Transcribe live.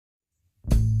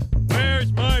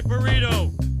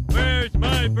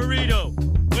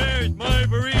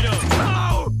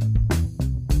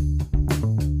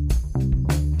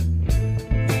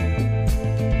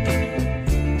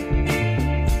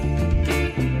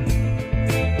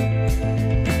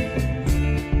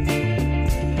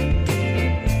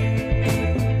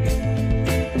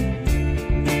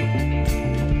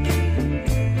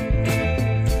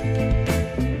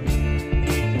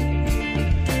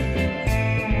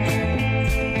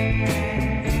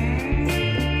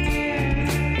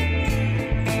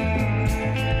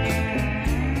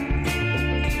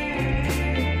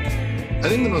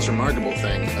think the most remarkable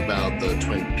thing about the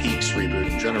Twin Peaks reboot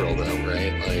in general, though,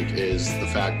 right, like, is the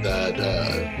fact that,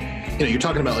 you're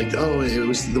talking about, like, oh, it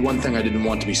was the one thing I didn't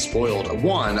want to be spoiled.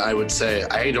 One, I would say,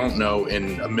 I don't know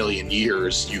in a million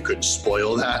years you could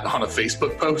spoil that on a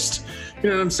Facebook post. You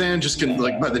know what I'm saying? Just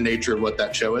like by the nature of what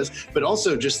that show is. But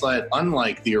also just like,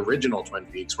 unlike the original Twin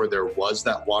Peaks, where there was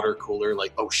that water cooler,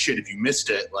 like, oh shit, if you missed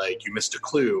it, like you missed a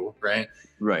clue, right?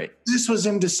 Right. This was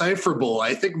indecipherable.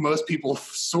 I think most people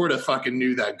sort of fucking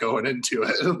knew that going into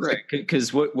it. Right.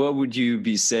 Because what would you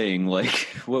be saying? Like,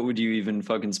 what would you even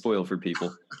fucking spoil for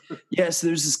people? Yes,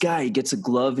 there's this guy, he gets a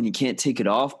glove and he can't take it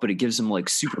off, but it gives him like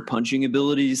super punching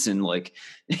abilities and like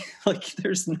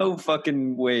there's no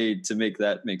fucking way to make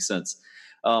that make sense.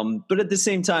 But at the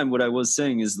same time, what I was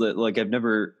saying is that, like, I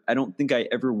don't think I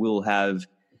ever will have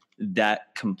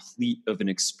that complete of an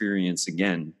experience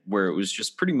again, where it was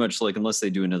just pretty much like, unless they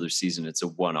do another season, it's a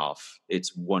one-off,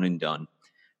 it's one and done,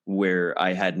 where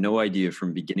I had no idea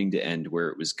from beginning to end where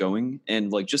it was going.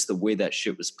 And like, just the way that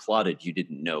shit was plotted, you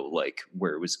didn't know like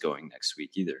where it was going next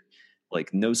week either.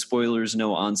 Like, no spoilers,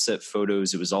 no on-set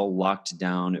photos. It was all locked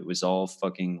down. It was all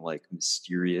fucking like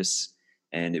mysterious.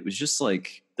 And it was just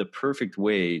like the perfect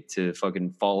way to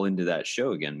fucking fall into that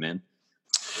show again, man.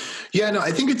 Yeah, no,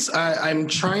 I think I'm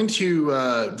trying to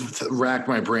rack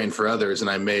my brain for others, and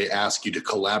I may ask you to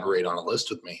collaborate on a list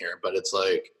with me here, but it's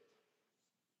like,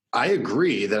 I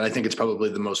agree that I think it's probably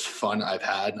the most fun I've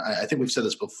had. I think we've said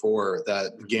this before,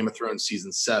 that Game of Thrones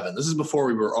season 7, this is before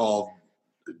we were all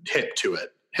hip to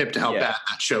how bad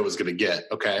that show was going to get.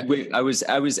 Okay. Wait, I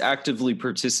was actively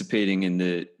participating in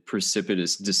the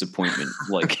precipitous disappointment.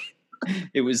 Like,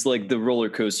 it was like the roller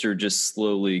coaster just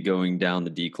slowly going down the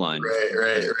decline.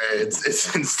 Right.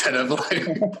 It's instead of like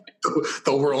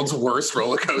the world's worst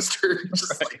roller coaster.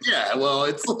 Just right. Like, yeah, well,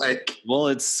 it's like,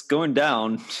 it's going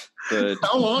down. But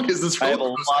how long is this roller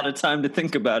coaster? I have a lot of time to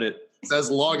think about it. It's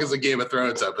as long as a Game of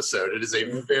Thrones episode. It is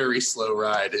a very slow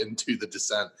ride into the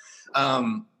descent.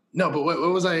 No, but what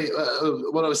was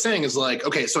what I was saying is, like,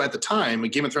 okay, so at the time,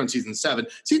 Game of Thrones season 7,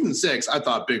 season 6, I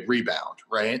thought big rebound,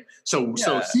 right? So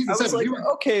season 7, like,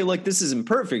 okay, like, this isn't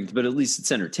perfect, but at least it's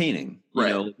entertaining. You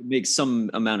know, it makes some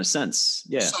amount of sense.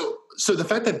 Yeah. So the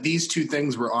fact that these two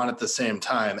things were on at the same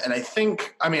time, and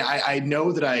I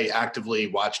know that I actively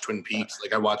watched Twin Peaks,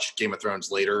 like I watched Game of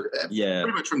Thrones later,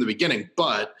 pretty much from the beginning,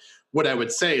 but what I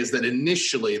would say is that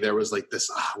initially there was like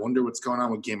this, I wonder what's going on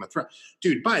with Game of Thrones.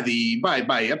 Dude, by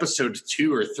episode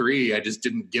 2 or 3, I just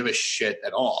didn't give a shit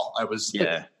at all. I was, you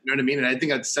know what I mean? And I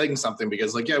think I'm saying something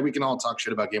because, like, yeah, we can all talk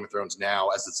shit about Game of Thrones now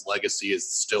as its legacy is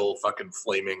still fucking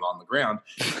flaming on the ground.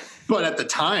 But at the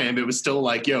time, it was still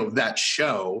like, yo, that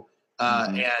show,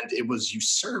 and it was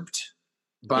usurped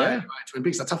by Twin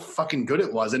Peaks. That's how fucking good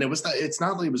it was. And it's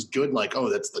not like it was good, like, oh,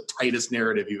 that's the tightest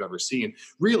narrative you've ever seen.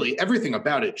 Really, everything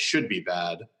about it should be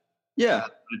bad. Yeah.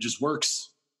 It just works.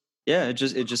 Yeah, it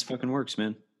just fucking works,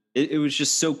 man. It was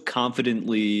just so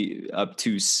confidently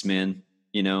obtuse, man.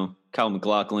 You know, Kyle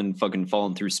MacLachlan fucking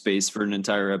falling through space for an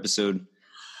entire episode.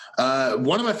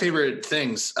 One of my favorite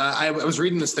things, I was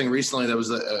reading this thing recently that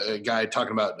was a guy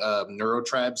talking about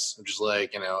neurotribes, which is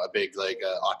like, you know, a big like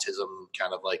autism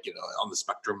kind of like, you know, on the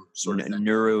spectrum sort of thing.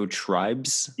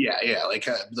 Neurotribes? Yeah,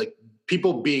 like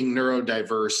people being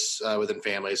neurodiverse within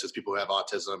families. So it's people who have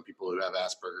autism, people who have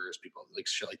Asperger's, people like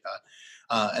shit like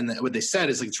that. And what they said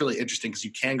is like, it's really interesting because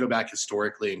you can go back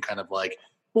historically and kind of like,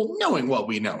 well, knowing what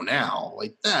we know now,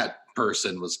 like that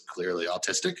person was clearly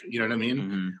autistic, you know what I mean?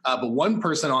 Mm-hmm. But one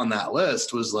person on that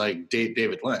list was like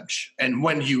David Lynch. And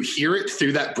when you hear it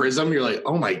through that prism, you're like,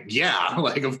 oh my, yeah,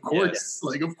 like, of course,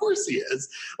 like, of course he is.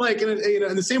 Like, and, you know,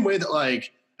 in the same way that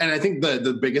like, and I think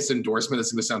the biggest endorsement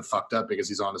is going to sound fucked up because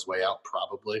he's on his way out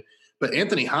probably, but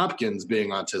Anthony Hopkins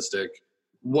being autistic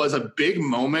was a big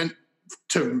moment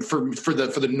for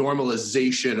the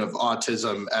normalization of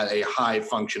autism at a high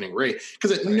functioning rate.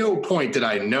 Because at no point did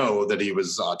I know that he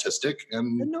was autistic.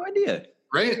 And I had no idea.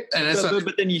 Right. And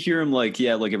but then you hear him like,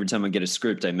 yeah, like every time I get a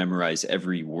script, I memorize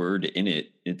every word in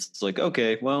it. It's like,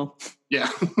 okay, well, yeah,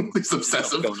 it's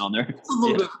obsessive going on there. It's a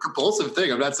little bit of a compulsive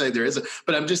thing. I'm not saying there isn't,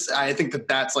 but I think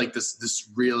that's like this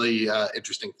really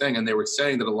interesting thing. And they were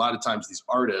saying that a lot of times these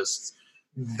artists,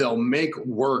 they'll make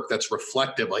work that's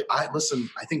reflective. Like, I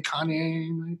think Kanye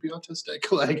might be autistic.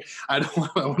 Like, I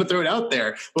want to throw it out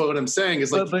there. But what I'm saying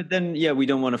is like, but then, yeah, we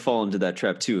don't want to fall into that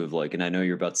trap too of like, and I know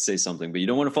you're about to say something, but you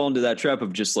don't want to fall into that trap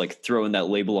of just like throwing that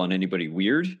label on anybody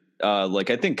weird. like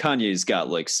I think Kanye's got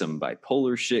like some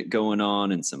bipolar shit going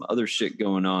on and some other shit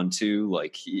going on too.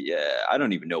 Like, I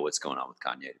don't even know what's going on with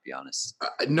Kanye, to be honest.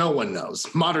 No one knows.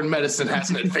 Modern medicine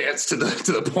hasn't advanced to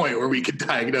the point where we could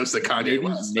diagnose that Kanye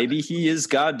West. Maybe he is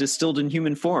God distilled in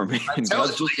human form. And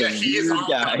God's just a he is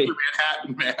guy.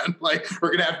 Manhattan, man. Like,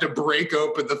 we're gonna have to break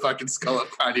open the fucking skull of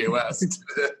Kanye West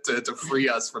to free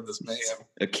us from this mayhem.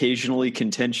 Occasionally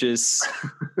contentious.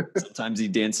 Sometimes he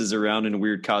dances around in a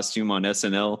weird costume on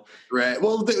SNL. Right.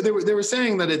 Well, they were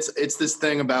saying that it's this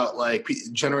thing about like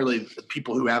generally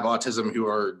people who have autism who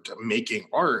are making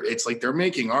art. It's like they're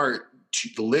making art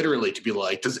literally to be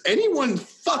like, does anyone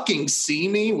fucking see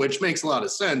me? Which makes a lot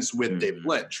of sense with David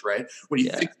Lynch, right? When you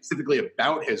think specifically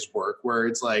about his work, where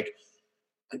it's like,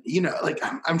 you know, like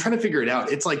I'm trying to figure it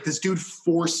out. It's like this dude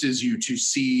forces you to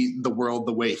see the world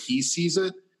the way he sees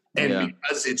it. And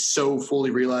because it's so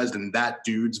fully realized in that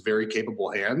dude's very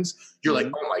capable hands, you're like,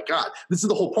 oh my God, this is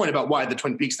the whole point about why the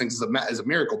Twin Peaks thing is a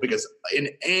miracle, because in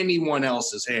anyone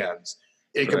else's hands,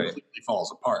 it completely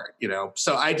falls apart, you know?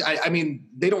 So I mean,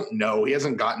 they don't know. He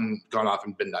hasn't gone off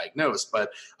and been diagnosed,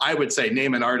 but I would say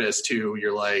name an artist who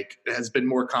you're like, has been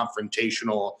more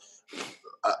confrontational,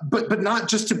 but not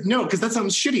just to know, because that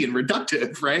sounds shitty and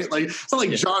reductive, right? Like it's not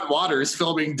like John Waters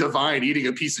filming Divine eating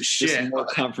a piece of shit. Just more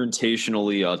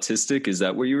confrontationally autistic. Is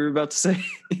that what you were about to say?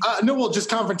 No, well, just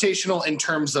confrontational in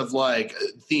terms of like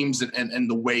themes and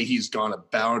the way he's gone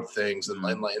about things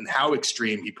and how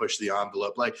extreme he pushed the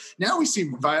envelope. Like now we see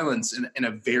violence in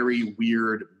a very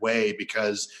weird way,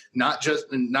 because not just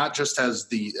has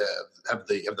have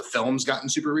the films gotten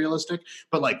super realistic,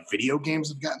 but like video games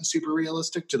have gotten super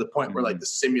realistic to the point where like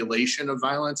the simulation of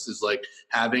violence is like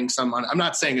having someone. I'm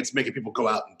not saying it's making people go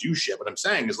out and do shit. What I'm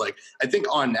saying is like, I think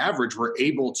on average we're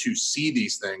able to see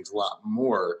these things a lot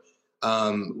more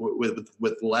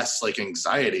with less like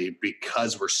anxiety,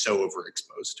 because we're so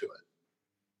overexposed to it.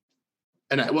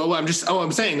 And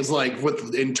I'm saying is like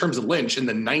in terms of Lynch in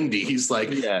the 90s, he's like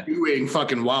doing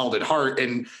fucking Wild at Heart,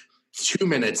 and 2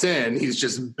 minutes in, he's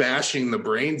just bashing the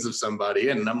brains of somebody.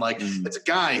 And I'm like, it's a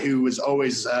guy who was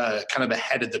always kind of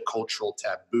ahead of the cultural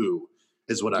taboo,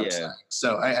 is what I'm saying.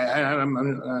 So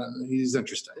I'm he's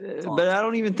interesting. But I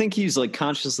don't even think he's like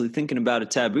consciously thinking about a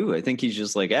taboo. I think he's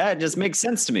just like, it just makes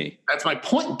sense to me. That's my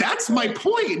point. That's my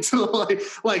point.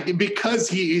 like because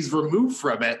he's removed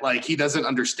from it, like he doesn't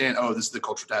understand, oh, this is the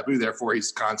cultural taboo, therefore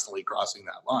he's constantly crossing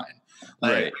that line.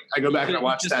 Like, I go back and I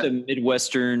watch that. A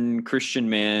Midwestern Christian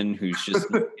man who's just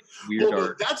weird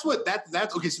art. That's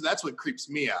okay. So that's what creeps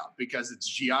me out, because it's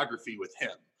geography with him.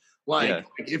 Like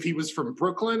if he was from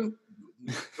Brooklyn,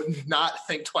 would not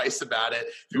think twice about it.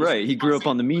 Right. He grew up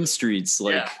on the mean streets.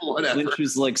 Like Lynch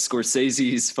was like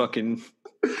Scorsese's fucking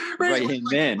right hand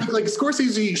man. Like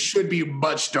Scorsese should be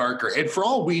much darker. And for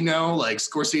all we know, like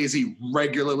Scorsese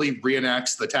regularly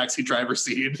reenacts the taxi driver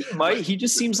scene. He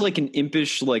just seems like an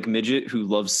impish like midget who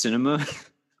loves cinema.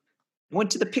 Went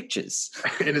to the pictures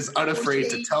and is unafraid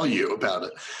to tell you about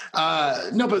it.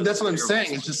 No, but that's what I'm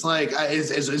saying. It's just like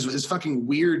as fucking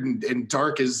weird and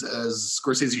dark as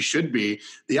Scorsese should be.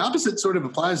 The opposite sort of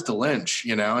applies to Lynch,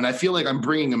 you know. And I feel like I'm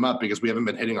bringing him up because we haven't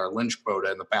been hitting our Lynch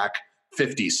quota in the back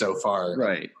 50 so far,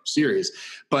 right? Series,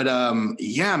 but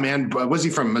yeah, man. Was he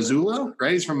from Missoula?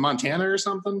 Right? He's from Montana or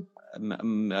something.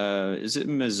 Is it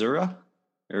Missouri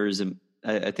or is it?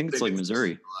 I think it's like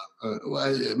Missouri.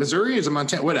 Missouri is a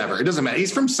Montana, whatever. It doesn't matter.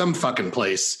 He's from some fucking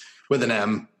place with an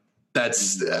M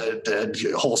that's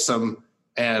wholesome,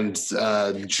 and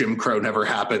Jim Crow never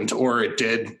happened, or it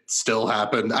did still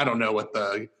happen. I don't know what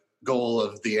the goal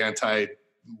of the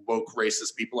anti-woke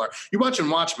racist people are. You're watching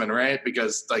Watchmen, right?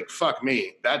 Because like, fuck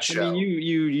me, that show. I mean,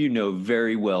 you know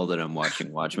very well that I'm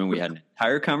watching Watchmen. We had an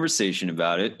entire conversation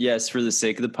about it. Yes, for the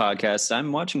sake of the podcast,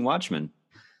 I'm watching Watchmen.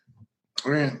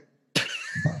 All right.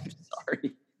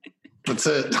 Sorry. That's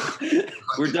it.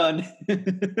 We're done.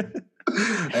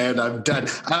 And I'm done.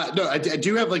 No, I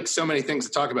do have like so many things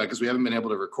to talk about because we haven't been able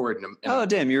to record. Oh,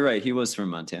 damn. You're right. He was from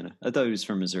Montana. I thought he was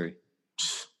from Missouri.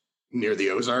 Near the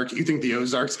Ozarks. You think the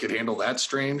Ozarks could handle that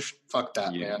strange? Fuck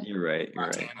that, man. You're right.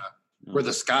 Montana, where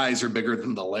the skies are bigger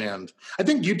than the land. I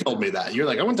think you told me that. You're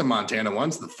like, I went to Montana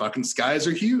once. The fucking skies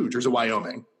are huge. Or is it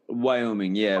Wyoming?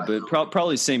 Wyoming, yeah, but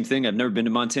probably same thing. I've never been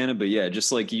to Montana, but yeah,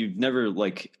 just like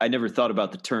I never thought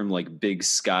about the term like big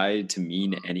sky to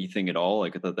mean anything at all.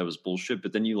 Like I thought that was bullshit,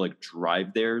 but then you like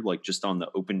drive there, like just on the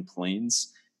open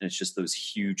plains, and it's just those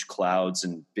huge clouds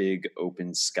and big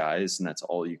open skies, and that's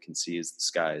all you can see is the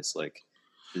skies. Like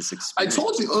this experience. I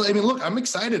told you. I mean, look, I'm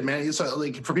excited, man. So,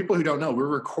 like for people who don't know, we're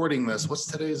recording this. What's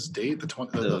today's date? The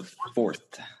 4th.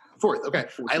 4th. Okay,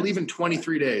 I leave in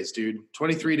 23 days, dude.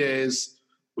 23 days.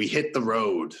 We hit the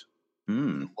road.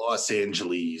 Los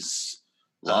Angeles.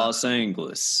 Los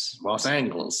Angeles. Los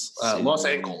Angeles. Los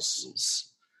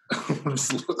Angeles.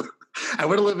 I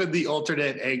want to live in the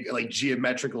alternate, like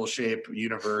geometrical shape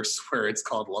universe where it's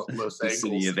called Los Angeles. The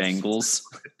city of angles.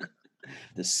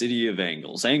 The city of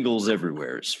angles. Angles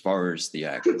everywhere as far as the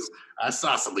axis.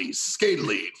 Isosceles,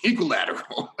 scalene,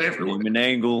 equilateral, everywhere. Name an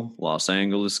angle. Los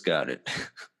Angeles got it.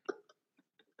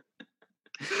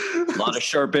 A lot of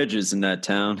sharp edges in that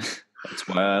town. That's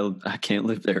why I can't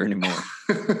live there anymore.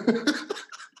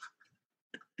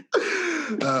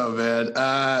 Oh man.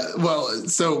 Well,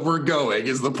 so we're going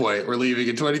is the point. We're leaving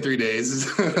in 23 days,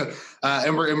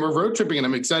 and we're road tripping, and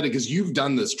I'm excited because you've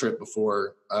done this trip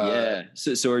before. Yeah.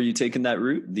 So are you taking that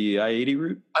route, the I-80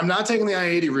 route? I'm not taking the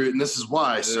I-80 route, and this is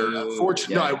why, sir.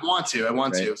 Unfortunately, no, I want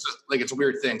to. So, like, it's a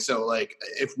weird thing. So, like,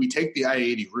 if we take the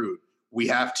I-80 route, we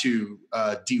have to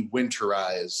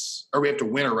de-winterize, or we have to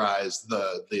winterize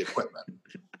the equipment.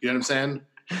 You know what I'm saying?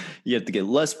 You have to get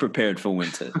less prepared for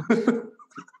winter.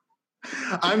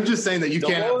 I'm just saying that you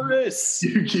can't.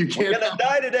 You can't. We're gonna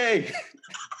die today.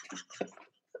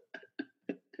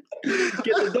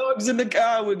 Get the dogs in the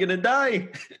car. We're gonna die.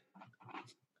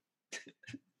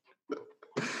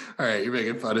 All right, you're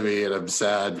making fun of me, and I'm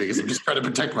sad because I'm just trying to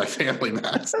protect my family,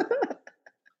 Matt.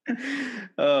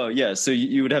 Oh yeah, so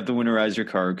you would have to winterize your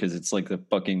car because it's like the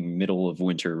fucking middle of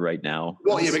winter right now.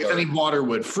 Well, yeah, because any water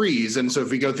would freeze, and so if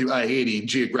we go through I-80,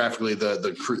 geographically,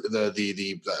 the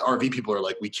RV people are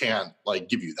like, we can't like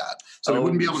give you that, so we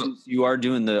wouldn't be able to. You are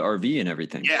doing the RV and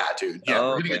everything. Yeah, dude. Yeah,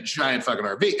 we're gonna get a giant fucking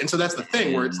RV, and so that's the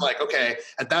thing where it's like, okay,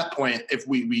 at that point, if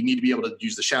we need to be able to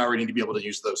use the shower, we need to be able to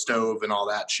use the stove and all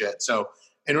that shit. So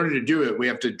in order to do it, we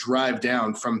have to drive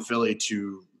down from Philly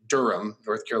to Durham,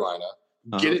 North Carolina.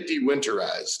 Get it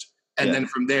de-winterized, and then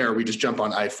from there we just jump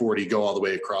on I-40, go all the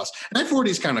way across. And I-40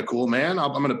 is kind of cool, man.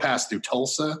 I'm going to pass through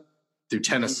Tulsa, through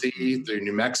Tennessee, through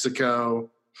New Mexico.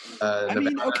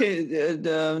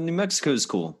 New Mexico is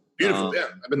cool. Beautiful, yeah.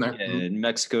 I've been there. Yeah, New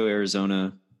Mexico,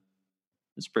 Arizona.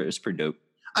 It's pretty dope.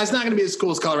 It's not going to be as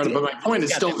cool as Colorado, but my point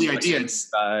is still the idea.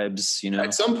 It's vibes, you know.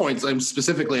 At some points,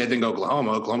 specifically, I think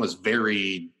Oklahoma. Oklahoma's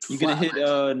very. You going to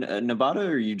hit Nevada, or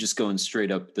are you just going straight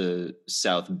up the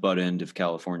south butt end of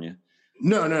California?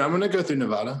 No. I'm going to go through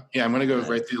Nevada. Yeah, I'm going to go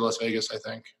right through Las Vegas, I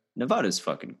think. Nevada's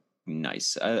fucking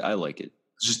nice. I like it.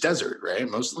 It's just desert, right?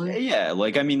 Mostly. Yeah,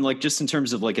 just in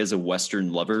terms of like as a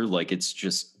Western lover, like it's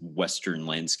just Western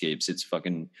landscapes. It's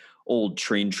fucking old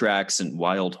train tracks and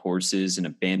wild horses and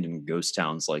abandoned ghost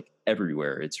towns like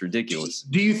everywhere. It's ridiculous.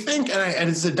 Do you think, and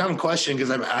it's a dumb question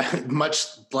because I'm much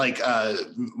like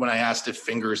when I asked if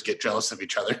fingers get jealous of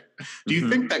each other, do you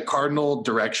think that cardinal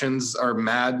directions are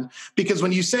mad? Because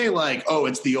when you say like, oh,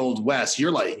 it's the old West,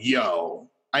 you're like, yo,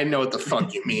 I know what the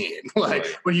fuck you mean. Like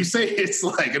when you say it's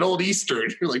like an old Eastern,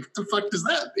 you're like, what the fuck does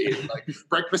that mean? Like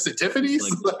breakfast at Tiffany's?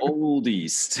 Like old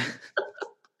East.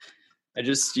 I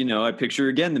just, I picture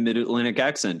again the Mid-Atlantic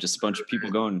accent, just a bunch of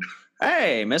people going,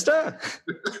 "Hey, mister.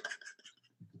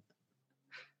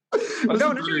 I'm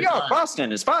going to New York,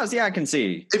 Boston, as far as the eye can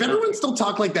see." If everyone still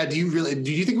talked like that, do you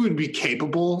think we would be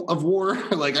capable of war?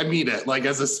 Like, I mean it, like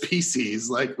as a species,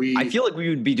 like I feel like we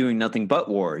would be doing nothing but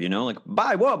war, like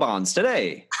buy war bonds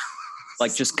today.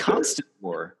 Like just constant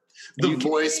war. The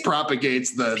voice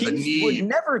propagates the need. Would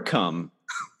never come.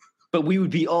 But we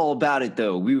would be all about it,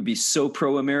 though. We would be so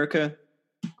pro-America.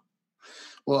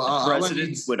 Well,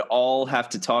 presidents would all have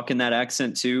to talk in that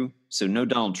accent, too. So no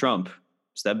Donald Trump.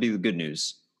 So that'd be the good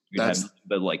news. We'd have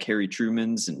but like Harry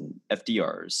Truman's and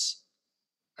FDR's.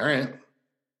 All right.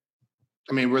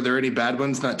 I mean, were there any bad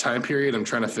ones in that time period? I'm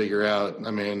trying to figure out.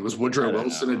 I mean, was Woodrow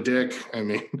Wilson a dick? I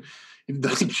mean...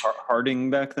 Harding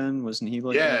back then? Wasn't he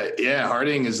like that? Yeah.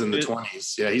 Harding is in the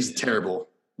 20s. Yeah, he's terrible.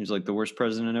 He's like the worst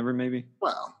president ever, maybe?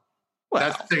 Well,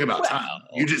 that's the thing about time.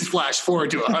 You just flash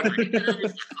forward to 100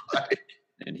 years.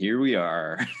 And here we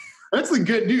are. That's the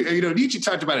good news. Nietzsche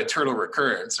talked about eternal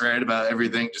recurrence, right? About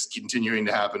everything just continuing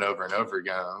to happen over and over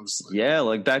again.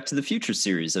 Like Back to the Future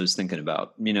series I was thinking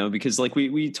about, because like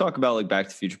we talk about like Back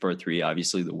to the Future Part 3,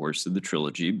 obviously the worst of the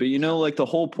trilogy. But, like the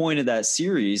whole point of that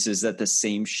series is that the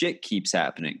same shit keeps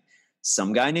happening.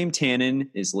 Some guy named Tannen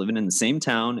is living in the same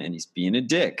town and he's being a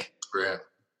dick. Right.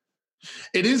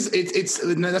 It is. It's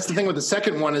that's the thing with the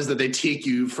second one is that they take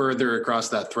you further across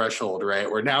that threshold, right?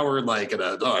 Where now we're like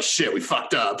oh shit, we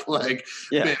fucked up. Like,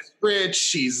 Miss Rich,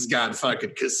 she's got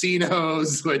fucking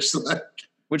casinos,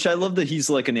 which I love that he's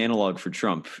like an analog for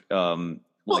Trump.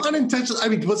 Unintentionally. I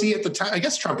mean, was he at the time? I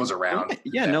guess Trump was around.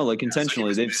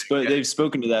 Intentionally. They've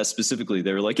spoken to that specifically.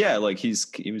 They were like, he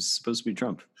was supposed to be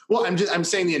Trump. Well, I'm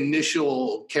saying the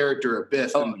initial character of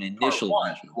Biff. Oh, an initial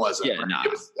one wasn't. Yeah, right? nah.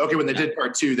 Okay, when they did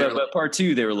part 2, but part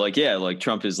 2, they were like, yeah, like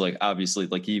Trump is like obviously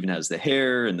like he even has the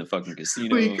hair and the fucking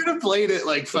casino. Well, he could have played it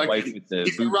like fucking.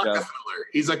 He's a Rockefeller.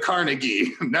 He's a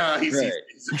Carnegie. No, he's a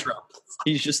Trump.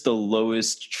 He's just the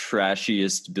lowest,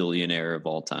 trashiest billionaire of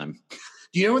all time.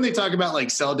 Do you know when they talk about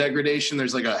like cell degradation,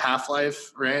 there's like a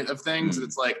half-life, right, of things?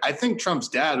 It's like, I think Trump's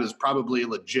dad was probably a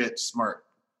legit smart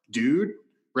dude,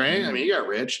 right? I mean, he got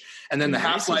rich. And then the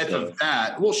half-life of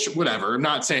that, well, whatever. I'm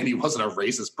not saying he wasn't a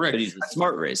racist prick. But he's a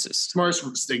smart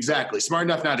racist. Exactly. Smart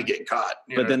enough not to get caught.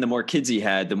 But then the more kids he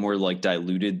had, the more like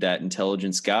diluted that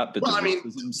intelligence got. But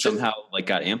somehow like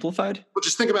got amplified. Well,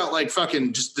 just think about like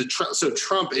fucking just so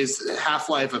Trump is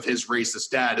half-life of his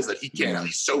racist dad is that he can't,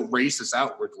 he's so racist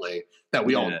outwardly that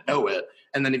we all know it.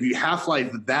 And then if you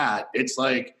half-life that, it's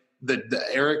like the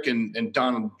Eric and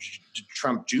Donald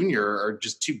Trump Jr. are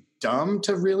just too dumb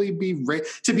to really be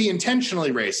to be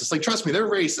intentionally racist. Like, trust me,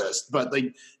 they're racist, but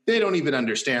like they don't even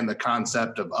understand the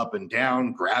concept of up and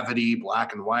down, gravity,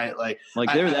 black and white. Like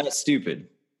they're that stupid.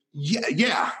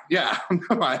 Yeah.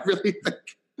 No, I really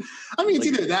think. I mean, it's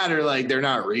either that or like they're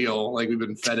not real. Like we've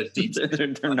been fed a deep.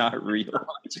 They're not real.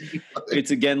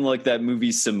 It's again like that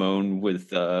movie Simone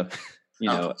with Al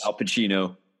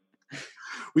Pacino.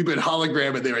 We've been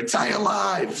hologramming their entire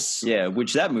lives. Yeah,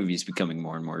 which that movie is becoming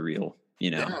more and more real.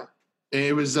 Yeah.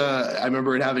 It was. I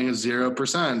remember it having a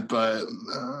 0%, but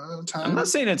I'm not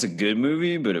saying it's a good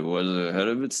movie, but it was ahead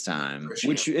of its time.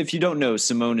 Which, if you don't know,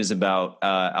 Simone is about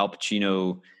Al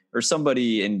Pacino. Or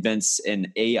somebody invents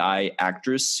an AI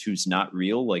actress who's not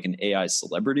real, like an AI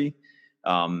celebrity.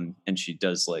 And she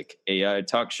does like AI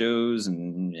talk shows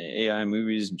and AI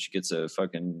movies, and she gets a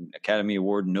fucking Academy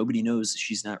Award. And nobody knows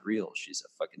she's not real. She's a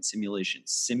fucking simulation.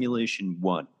 Simulation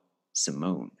 1,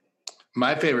 Simone.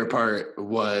 My favorite part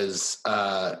was,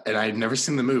 and I'd never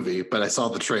seen the movie, but I saw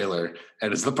the trailer,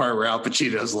 and it's the part where Al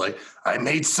Pacino's like, I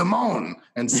made Simone.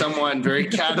 And someone very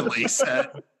cattily said,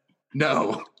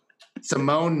 no.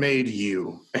 Simone made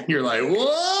you. And you're like,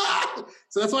 what?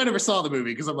 So that's why I never saw the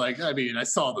movie, because I'm like, I mean, I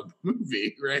saw the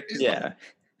movie, right? Yeah.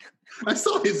 I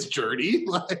saw his journey.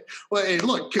 Like, well, hey,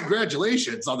 look,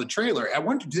 congratulations on the trailer. I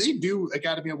wonder, do they do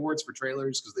Academy Awards for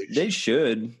trailers? Because they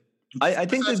should. I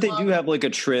think that they do have like a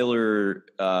trailer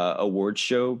award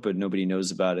show, but nobody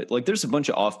knows about it. Like, there's a bunch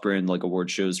of off-brand like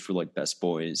award shows for like Best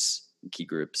Boys, Key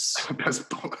Grips. Best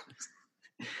Boys.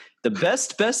 The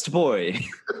best boy.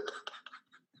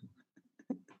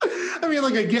 I mean,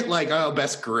 like I get like,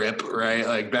 best grip, right?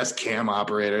 Like best cam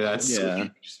operator. That's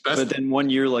sweet. But then one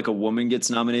year, like a woman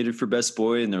gets nominated for best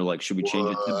boy, and they're like, should we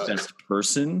change it to best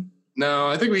person? No,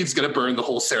 I think we're just gonna burn the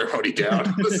whole ceremony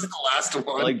down. This is the last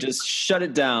one. Like, just shut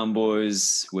it down,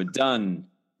 boys. We're done.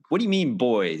 What do you mean,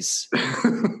 boys?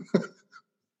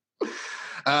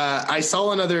 I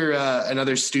saw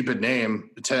another stupid name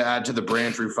to add to the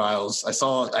Brandrew files. I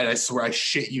saw, and I swear, I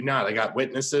shit you not, I got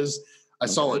witnesses. I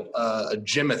saw a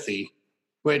Jimothy,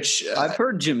 which I've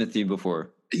heard Jimothy before.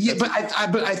 Yeah, but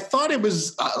I thought it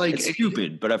was like it's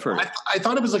stupid, but I've heard. I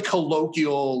thought it was a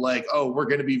colloquial, like, oh, we're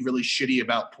going to be really shitty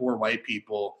about poor white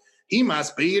people. He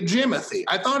must be a Jimothy.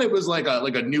 I thought it was like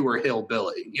a newer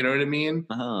hillbilly. You know what I mean?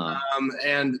 Uh-huh.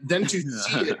 And then to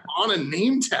see it on a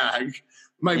name tag,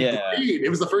 brain, it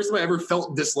was the first time I ever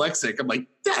felt dyslexic. I'm like,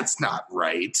 that's not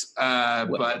right.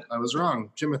 But I was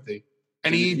wrong, Jimothy.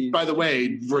 And he, by the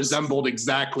way, resembled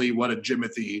exactly what a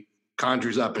Jimothy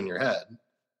conjures up in your head.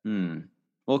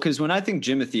 Well, because when I think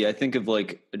Jimothy, I think of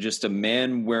like just a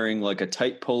man wearing like a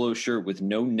tight polo shirt with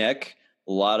no neck,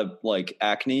 a lot of like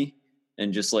acne,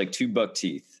 and just like 2 buck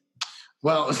teeth.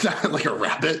 Well, it's not like a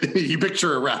rabbit. You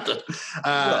picture a rabbit.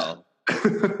 No.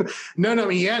 I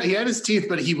mean, he had his teeth,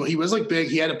 but he was like big.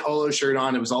 He had a polo shirt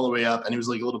on. It was all the way up, and he was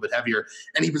like a little bit heavier.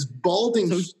 And he was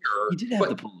balding here. He did have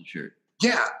the polo shirt.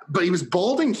 Yeah, but he was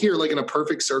balding here like in a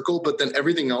perfect circle, but then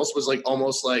everything else was like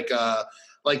almost like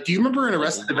do you remember in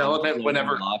Arrested Development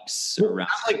whenever not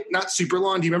super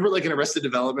long? Do you remember like in Arrested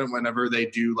Development whenever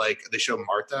they show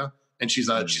Martha and she's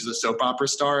a soap opera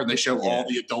star and they show all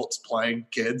the adults playing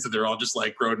kids and they're all just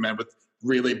like grown men with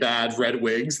really bad red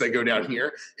wigs that go down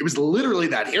here. It was literally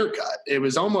that haircut. It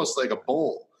was almost like a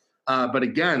bowl. But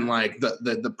again, like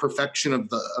the perfection of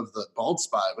the bald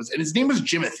spot was, and his name was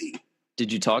Jimothy.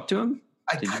 Did you talk to him?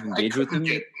 Did you engage with him?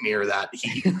 Get near that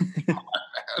heat.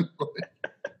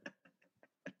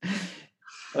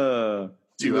 You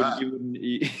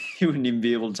wouldn't even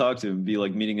be able to talk to him. It'd be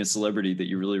like meeting a celebrity that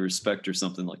you really respect or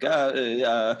something. Like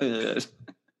the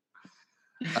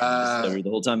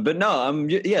whole time. But no,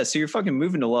 so you're fucking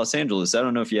moving to Los Angeles. I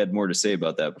don't know if you had more to say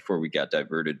about that before we got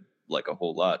diverted like a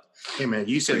whole lot. Hey man,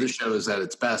 you said this show is at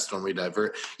its best when we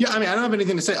divert. Yeah, I mean, I don't have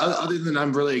anything to say other than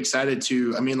I'm really excited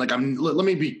to. I mean, like let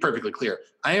me be perfectly clear.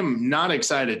 I am not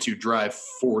excited to drive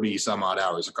 40 some odd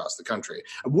hours across the country.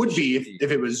 I would be if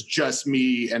it was just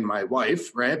me and my wife,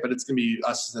 right? But it's gonna be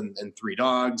us and 3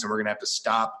 dogs, and we're gonna have to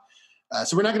stop.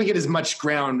 So we're not gonna get as much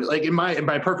ground. Like in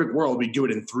my perfect world, we do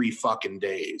it in 3 fucking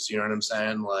days. You know what I'm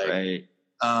saying? Like, right.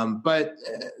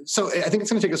 So I think it's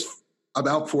gonna take us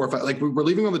about 4 or 5. Like we're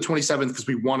leaving on the 27th because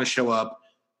we want to show up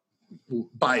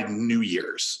by New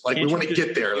Year's. Like we want to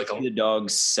get there. Like the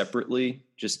dogs separately.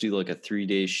 Just do like a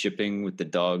 3-day shipping with the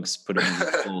dogs. Put them in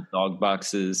little dog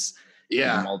boxes.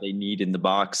 Yeah, give them all they need in the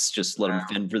box. Just let them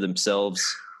fend for themselves.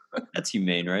 That's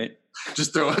humane, right?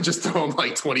 Just throw them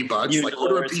like $20. You like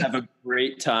have a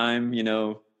great time. You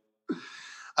know.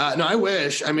 No, I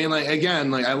wish. I mean, like, again,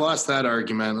 like I lost that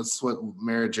argument. That's what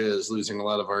marriage is, losing a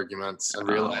lot of arguments and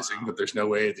realizing that there's no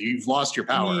way that you've lost your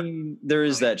power. I mean, there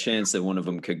is that chance that one of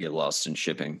them could get lost in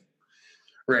shipping.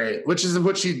 Right. Which is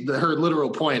what her literal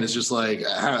point is just like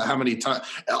how many times.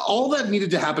 All that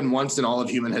needed to happen once in all of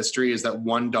human history is that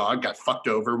one dog got fucked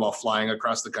over while flying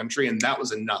across the country. And that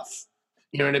was enough.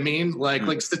 You know what I mean?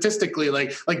 Like statistically,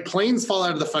 like planes fall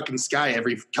out of the fucking sky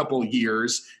every couple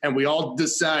years, and we all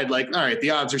decide like, all right,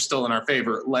 the odds are still in our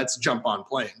favor. Let's jump on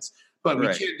planes. But we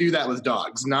can't do that with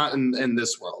dogs, not in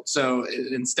this world. So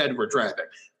instead, we're driving.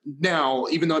 Now,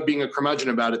 even though being a curmudgeon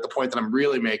about it, the point that I'm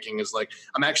really making is like,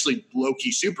 I'm actually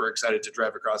low-key super excited to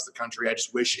drive across the country. I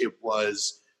just wish it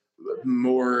was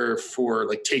more for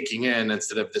like taking in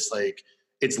instead of this like,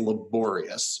 it's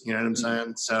laborious. You know what I'm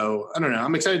saying? So I don't know.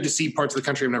 I'm excited to see parts of the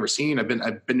country I've never seen. I've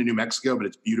been to New Mexico, but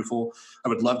it's beautiful. I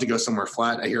would love to go somewhere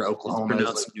flat. I hear Oklahoma.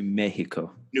 It's New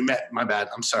Mexico. My bad.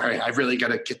 I'm sorry. I really got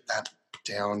to get that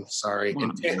down. Sorry.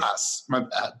 In Tejas. My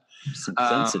bad.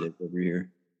 Sensitive over here.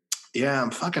 Yeah,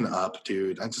 I'm fucking up,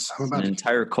 dude. I'm about an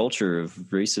entire culture of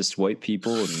racist white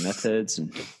people and meth heads,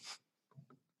 and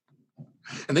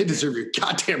they deserve your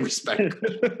goddamn respect.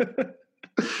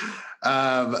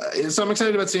 So I'm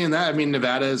excited about seeing that. I mean,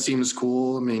 Nevada seems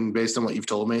cool. I mean, based on what you've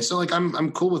told me. So like,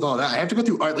 I'm cool with all that. I have to go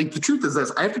through, like, the truth is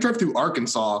this, I have to drive through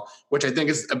Arkansas, which I think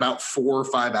is about 4 or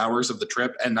 5 hours of the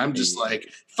trip. And I'm just like,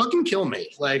 fucking kill me.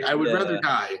 Like, I would rather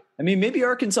die. I mean, maybe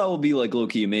Arkansas will be like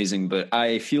low-key amazing, but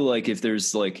I feel like if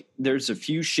there's a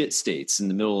few shit states in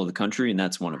the middle of the country, and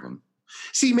that's one of them.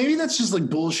 See, maybe that's just like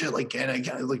bullshit. Like,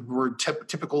 again, like we're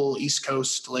typical East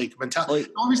Coast like mentality.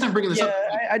 The only reason I'm bringing this up,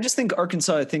 I just think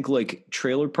Arkansas. I think like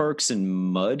trailer parks and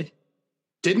mud.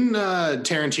 Didn't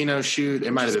Tarantino shoot?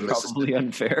 It might have been probably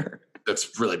unfair.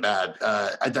 That's really bad.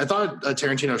 I thought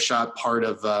Tarantino shot part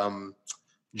of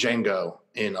Django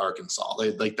in Arkansas,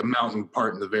 like the mountain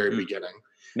part in the very beginning.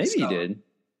 Maybe he did.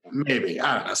 Maybe.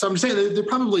 I don't know. So I'm just saying there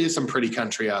probably is some pretty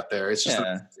country out there. It's just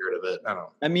the spirit of it. I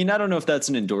don't know if that's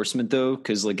an endorsement though,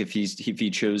 because like if he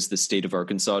chose the state of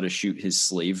Arkansas to shoot his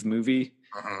slave movie,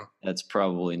 that's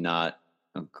probably not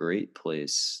a great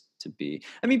place to be.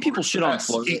 I mean, people shit on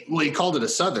Florida. He called it a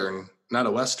Southern, not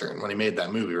a Western, when he made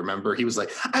that movie. Remember, he was like,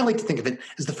 "I like to think of it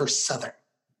as the first Southern,"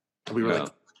 and we were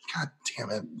like, "God damn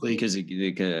it!" Like, because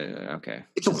okay,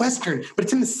 it's a Western, but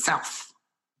it's in the South,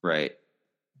 right?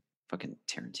 Fucking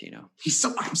Tarantino. He's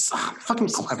so fucking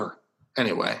clever.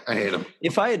 Anyway, I hate him.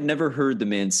 If I had never heard the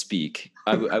man speak,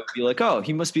 I would be like, oh,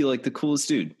 he must be like the coolest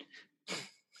dude.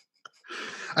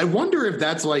 I wonder if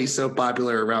that's why he's so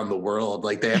popular around the world.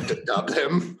 Like they have to dub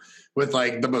him with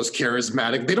like the most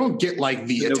charismatic. They don't get like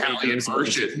the Italian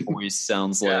version. Voice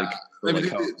sounds like. Or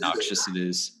like how obnoxious it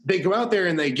is. They go out there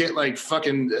and they get like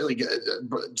fucking like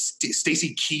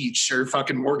Stacy Keach or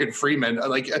fucking Morgan Freeman,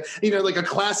 like like a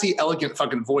classy, elegant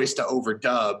fucking voice to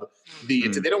overdub the.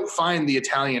 They don't find the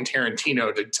Italian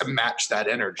Tarantino to match that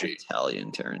energy.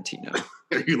 Italian Tarantino.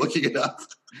 Are you looking it up?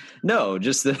 No,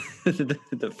 just the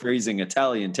phrasing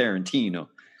Italian Tarantino.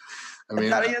 I mean,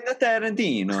 Italian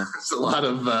Tarantino. It's a lot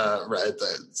of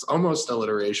it's almost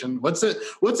alliteration. What's it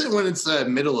when it's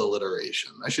middle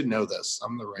alliteration? I should know this.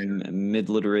 I'm the writer.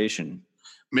 Mid-literation.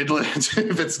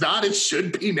 If it's not, it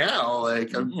should be now.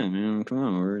 Like, man, come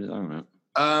on, I don't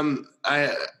know.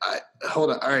 I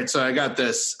hold on. All right, so I got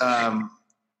this.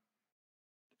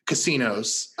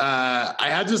 Casinos. I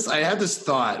had this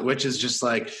thought, which is just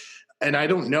like, and I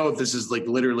don't know if this is like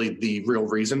literally the real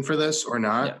reason for this or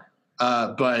not. Yeah.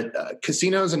 But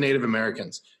casinos and Native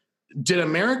Americans, did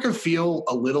America feel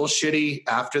a little shitty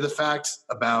after the fact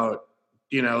about,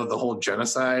 the whole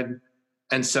genocide?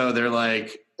 And so they're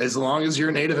like, as long as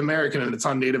you're Native American and it's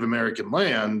on Native American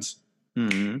land,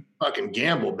 fucking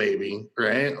gamble, baby,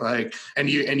 right? Like, and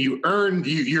you're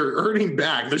earning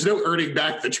back. There's no earning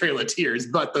back the Trail of Tears,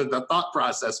 but the thought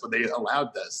process when they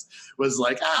allowed this was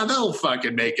like, they'll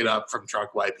fucking make it up from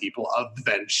drunk white people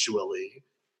eventually.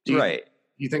 Right.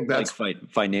 You think that's like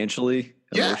financially,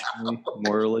 emotionally,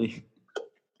 morally?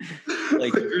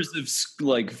 Like years of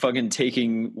like fucking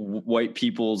taking white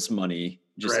people's money,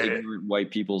 just ignorant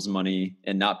white people's money,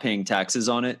 and not paying taxes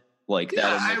on it. Like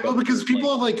that. Well, because people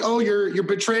are like, oh, you're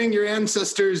betraying your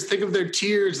ancestors. Think of their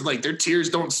tears. Like their tears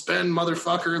don't spend,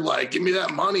 motherfucker. Like, give me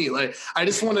that money. Like, I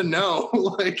just want to know,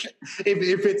 like,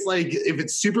 if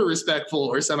it's super respectful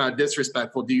or somehow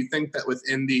disrespectful. Do you think that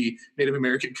within the Native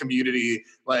American community,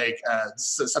 like,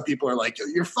 some people are like,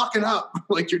 you're fucking up.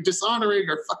 Like, you're dishonoring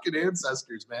our fucking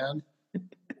ancestors, man.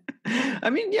 I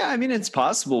mean, it's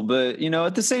possible, but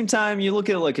at the same time, you look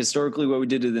at like historically what we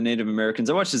did to the Native Americans.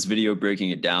 I watched this video breaking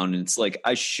it down, and it's like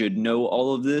I should know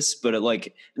all of this, but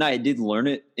and I did learn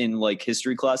it in like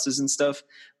history classes and stuff,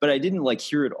 but I didn't like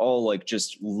hear it all like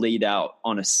just laid out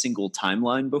on a single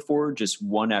timeline before, just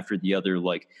one after the other.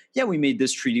 Like, yeah, we made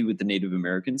this treaty with the Native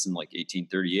Americans in like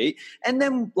 1838, and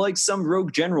then like some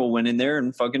rogue general went in there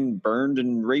and fucking burned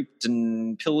and raped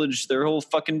and pillaged their whole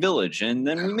fucking village, and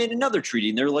then we made another treaty,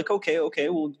 and they're like, okay,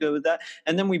 we'll go with that,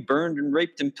 and then we burned and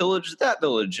raped and pillaged that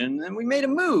village, and then we made a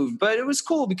move, but it was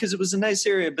cool because it was a nice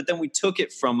area, but then we took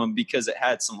it from them because it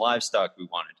had some livestock we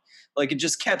wanted. Like, it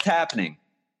just kept happening.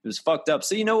 It was fucked up.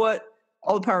 So you know what?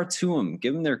 All the power to them.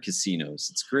 Give them their casinos.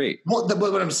 It's great. Well,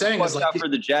 what I'm saying is, like, for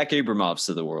the Jack Abramoffs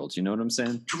of the world. You know what I'm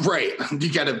saying? Right.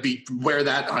 You got to wear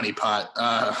that honeypot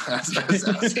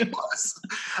as he was.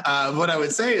 What I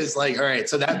would say is, like, all right.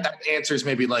 So that answers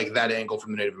maybe like that angle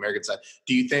from the Native American side.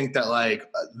 Do you think that like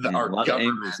our a lot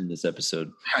government of angles in this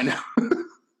episode? I know.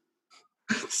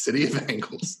 City of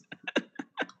angles.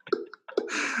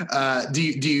 Do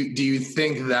you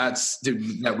think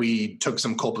that we took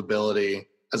some culpability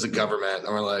as a government and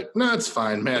we're like, no, it's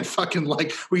fine, man. Fucking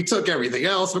like we took everything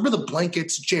else. Remember the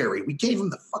blankets, Jerry? We gave him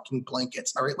the fucking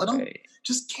blankets. All right, let him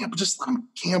just gamble. Just let him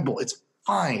gamble. It's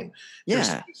fine.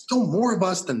 Yeah. There's still more of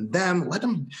us than them. Let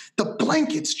him the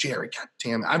blankets, Jerry. God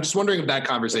damn it. I'm just wondering if that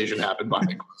conversation happened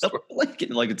behind closed doors.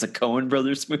 Like it's a Coen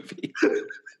Brothers movie.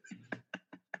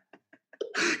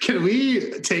 Can we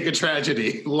take a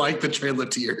tragedy like the Trail of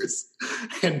Tears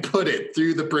and put it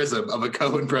through the prism of a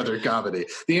Coen brother comedy?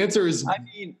 The answer is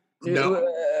no.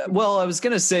 Well, I was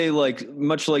going to say, like,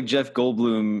 much like Jeff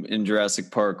Goldblum in Jurassic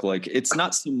Park, like, it's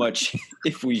not so much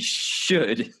if we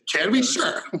should. Can we?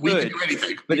 Sure. We can do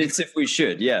anything. But it's if we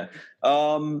should, yeah.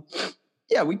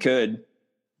 Yeah, we could.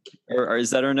 Or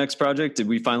is that our next project? Did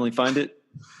we finally find it?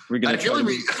 We're gonna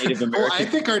I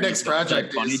think our next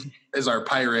project is our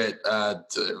pirate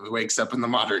wakes up in the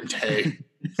modern day.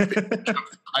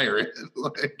 Pirate.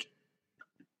 Like,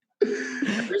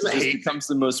 there's a hate. Becomes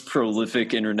the most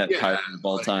prolific internet pirate of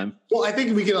all time. Well, I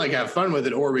think we can like have fun with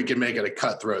it, or we can make it a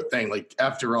cutthroat thing. Like,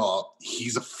 after all,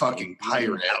 he's a fucking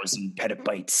pirate. 1,000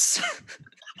 petabytes.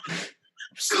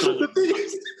 The thing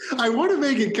is, I want to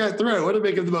make it cutthroat. I want to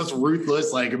make him the most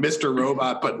ruthless, like Mr.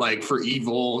 Robot, but like for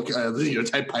evil,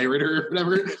 type pirate or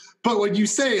whatever. But when you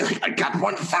say, like, I got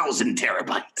 1,000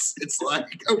 terabytes, it's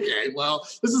like, okay, well,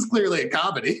 this is clearly a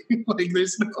comedy. Like,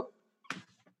 there's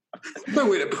no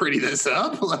way to pretty this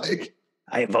up. Like,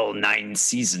 I have all 9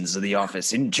 seasons of The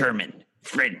Office in German,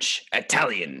 French,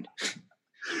 Italian.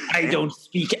 I don't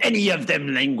speak any of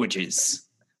them languages.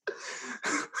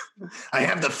 I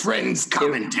have the Friends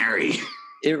commentary.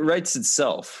 It writes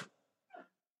itself.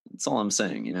 That's all I'm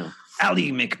saying,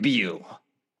 Ally McBeal.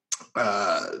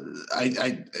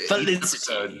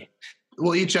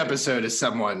 Each episode is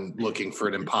someone looking for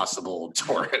an impossible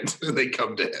torrent. They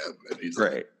come to him, and he's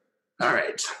right. Like, all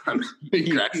right.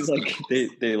 He's like,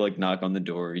 they like knock on the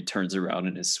door. He turns around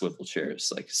in his swivel chair.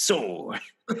 It's like, so.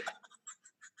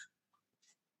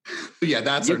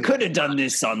 Yeah, you could have done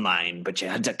this online, but you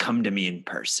had to come to me in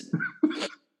person.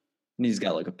 And he's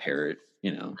got like a parrot,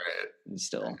 Right. And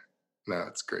still. No,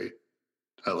 it's great.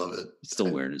 I love it. He's still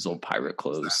wearing his old pirate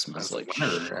clothes. Smells like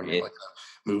shit. I mean, like,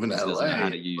 moving to LA. Doesn't know how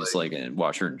to use like a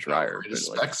washer and dryer. A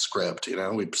spec script,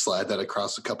 we slide that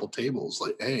across a couple tables.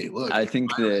 Like, hey, look. I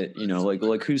think that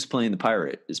like who's playing the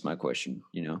pirate is my question.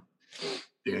 Dan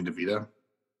DeVito.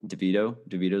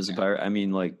 DeVito's a pirate. I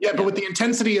mean, like, but with the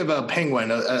intensity of a penguin,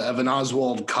 of an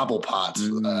Oswald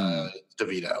Cobblepot,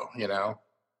 DeVito,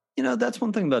 that's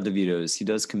one thing about DeVito is he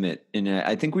does commit, and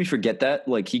I think we forget that.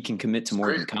 Like, he can commit to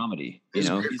more than comedy. He's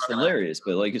hilarious,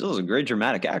 but like he's also a great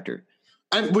dramatic actor.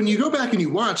 when you go back and you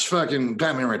watch fucking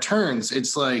Batman Returns,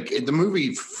 it's like the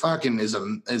movie fucking is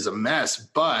a mess,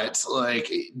 but like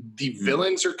the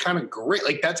villains are kind of great.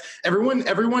 Like that's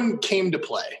everyone came to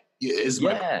play.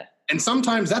 And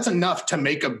sometimes that's enough to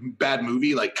make a bad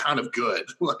movie like kind of good.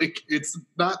 Like it's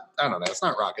not, I don't know, it's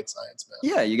not rocket science, man.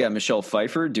 Yeah, you got Michelle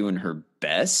Pfeiffer doing her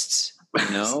best. You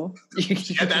know,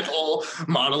 yeah, that whole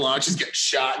monologue, she's getting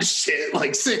shot and shit,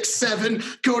 like 6, 7,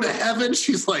 go to heaven.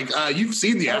 She's like, you've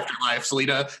seen the afterlife,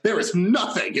 Selena. There is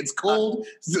nothing. It's cold.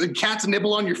 Cats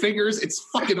nibble on your fingers. It's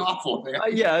fucking awful, man.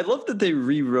 Yeah, I love that they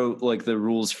rewrote like the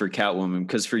rules for Catwoman,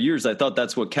 because for years I thought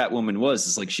that's what Catwoman was.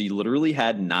 It's like she literally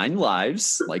had 9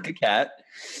 lives, like a cat.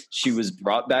 She was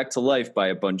brought back to life by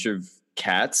a bunch of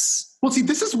cats. Well, see,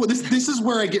 this is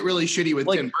where I get really shitty with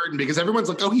Tim Burton, because everyone's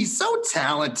like, "Oh, he's so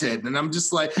talented," and I'm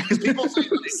just like, because people say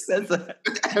says that.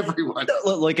 Everyone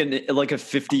like a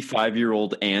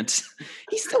 55-year-old aunt.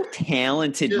 He's so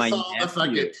talented. Just my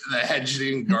the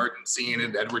hedging garden scene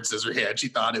in Edward Scissorhands. She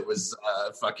thought it was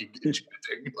fucking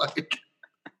enchanting. Like,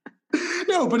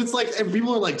 no, but it's like, and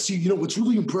people are like, "See, you know what's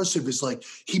really impressive is like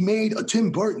he made a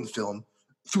Tim Burton film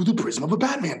through the prism of a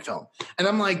Batman film," and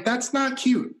I'm like, "That's not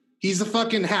cute." He's a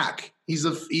fucking hack. He's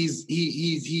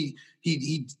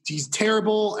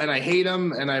terrible, and I hate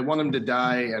him, and I want him to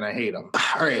die, and I hate him.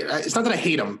 All right, it's not that I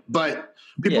hate him, but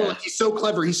people are like, he's so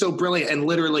clever, he's so brilliant, and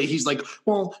literally he's like,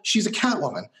 well, she's a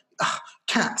Catwoman.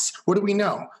 Cats, what do we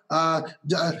know? 9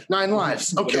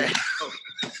 lives. Okay.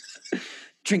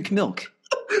 Drink milk.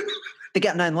 They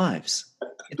got 9 lives.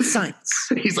 It's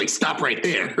science. He's like, stop right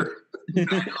there. 9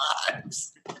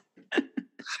 lives.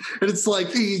 And it's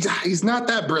like he's not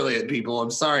that brilliant, people.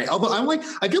 I'm sorry. Although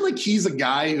I feel like he's a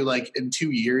guy who, like, in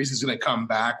 2 years he's going to come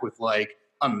back with like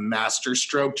a master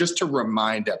stroke just to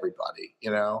remind everybody,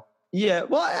 you know? Yeah.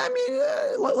 Well, I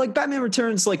mean, like Batman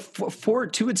Returns, like for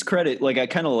to its credit, like I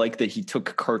kind of like that he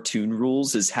took cartoon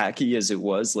rules, as hacky as it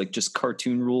was, like just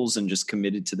cartoon rules, and just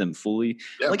committed to them fully.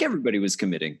 Yeah. Like everybody was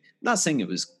committing. I'm not saying it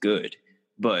was good.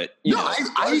 But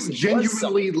I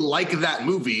genuinely like that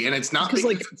movie, and it's not because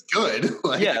like it's good.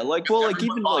 Like, yeah, like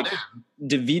even like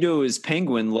DeVito is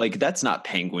Penguin, like that's not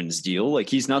Penguin's deal. Like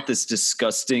he's not this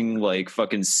disgusting like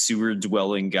fucking sewer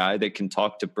dwelling guy that can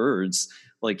talk to birds.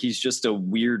 Like he's just a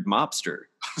weird mobster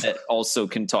that also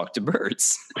can talk to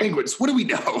birds. Penguins, what do we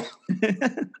know?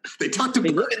 They talk to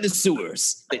birds. They live in the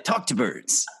sewers. They talk to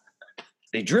birds.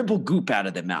 They dribble goop out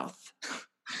of their mouth.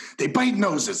 They bite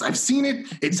noses. I've seen it.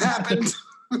 It's happened.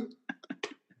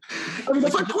 I mean,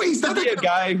 he's not a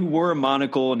guy who wore a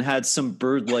monocle and had some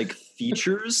bird-like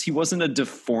features. He wasn't a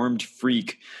deformed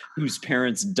freak whose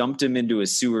parents dumped him into a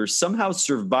sewer, somehow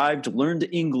survived, learned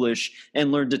English,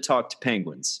 and learned to talk to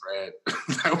penguins. Right.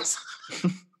 That was...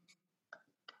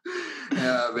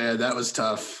 Yeah, man, that was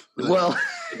tough. Well,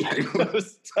 that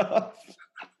was tough.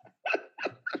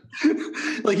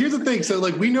 Like, here's the thing. So,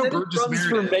 like, we know Burgess runs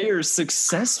for mayor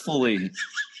successfully.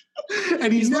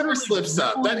 And he never slips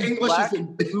up. That English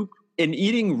is and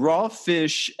eating raw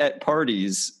fish at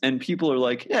parties, and people are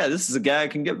like, "Yeah, this is a guy I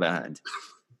can get behind."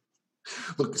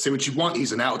 Look, say what you want.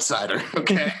 He's an outsider.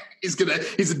 Okay, he's a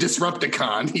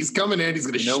Disrupticon. He's coming in. He's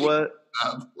gonna. You know what?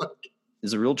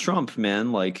 He's a real Trump,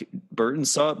 man. Like Burton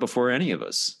saw it before any of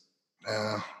us.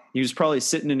 He was probably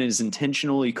sitting in his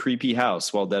intentionally creepy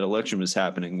house while that election was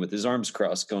happening, with his arms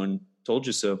crossed, going, "Told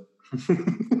you so."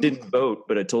 Didn't vote,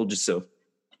 but I told you so.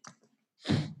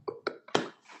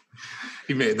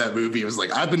 He made that movie. He was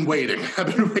like, I've been waiting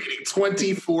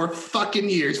 24 fucking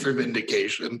years for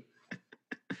vindication.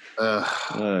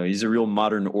 He's a real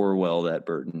modern Orwell, that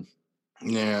Burton.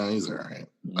 Yeah, he's all right.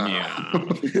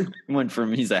 Yeah. Went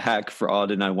from he's a hack fraud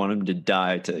and I want him to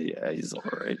die to, yeah, he's all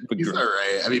right. He's all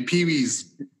right. I mean,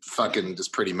 Pee-wee's fucking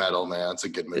just pretty metal, man. It's a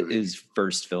good movie. His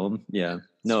first film. Yeah.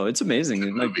 No, it's amazing.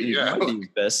 It might be his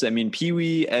best. I mean,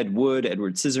 Pee-wee, Ed Wood,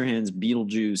 Edward Scissorhands,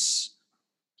 Beetlejuice.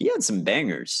 He had some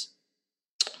bangers.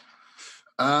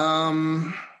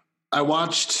 I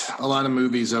watched a lot of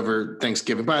movies over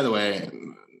Thanksgiving. By the way,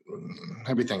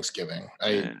 happy Thanksgiving.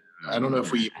 I don't know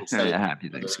if we said happy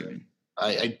Thanksgiving.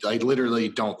 I literally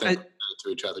don't think we said it to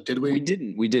each other. Did we?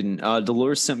 We didn't.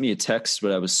 Dolores sent me a text,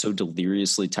 but I was so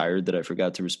deliriously tired that I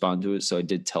forgot to respond to it. So I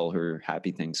did tell her happy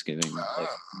Thanksgiving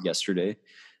yesterday,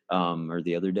 or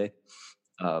the other day.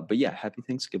 But yeah, happy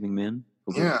Thanksgiving, man.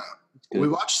 Yeah. We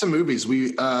watched some movies.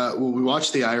 We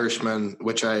watched The Irishman,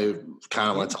 which I kind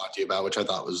of want to talk to you about, which I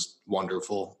thought was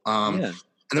wonderful. And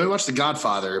then we watched The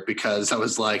Godfather, because I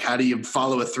was like, how do you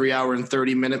follow a 3 hour and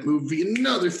 30-minute movie,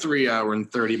 another 3 hour and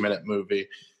 30-minute movie?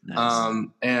 Nice.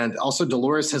 And also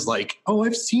Dolores has like, oh,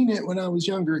 I've seen it when I was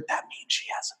younger. That means she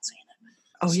hasn't seen it.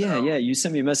 Oh, so, yeah. You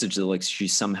sent me a message that like she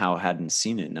somehow hadn't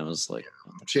seen it. And I was like,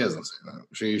 She hasn't seen that.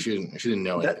 She didn't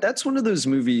know it. That's one of those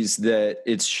movies that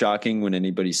it's shocking when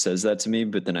anybody says that to me,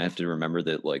 but then I have to remember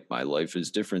that like my life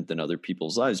is different than other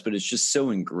people's lives, but it's just so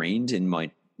ingrained in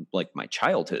my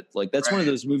childhood. Like that's one of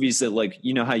those movies that like,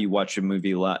 you know how you watch a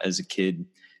movie a lot as a kid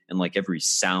and like every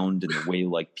sound and the way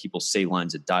like people say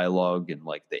lines of dialogue and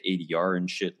like the ADR and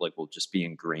shit like will just be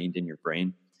ingrained in your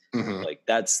brain. Mm-hmm. Like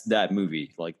that's that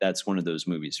movie. Like that's one of those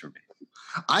movies for me.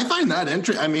 I find that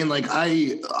interesting. I mean, like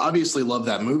I obviously love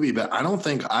that movie, but I don't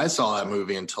think I saw that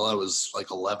movie until I was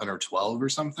like 11 or 12 or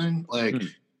something. Like,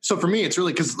 so for me, it's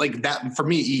really because like that for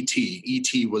me,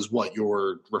 E.T. was what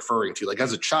you're referring to. Like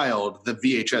as a child, the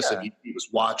VHS of E.T. was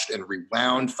watched and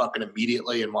rewound fucking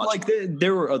immediately and watched. Like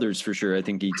there were others for sure. I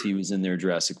think E.T. was in there,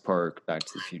 Jurassic Park, Back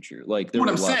to the Future. Like what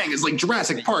I'm saying is like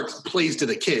Jurassic Park plays to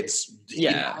the kids.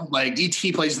 Yeah. You know? Like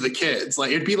E.T. plays to the kids.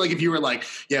 Like it'd be like if you were like,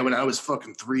 yeah, when I was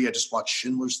fucking 3, I just watched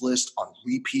Schindler's List on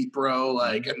repeat, bro.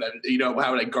 Like, and then, you know,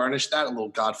 how would I garnish that? A little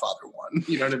Godfather one.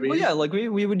 You know what I mean? Well, yeah, like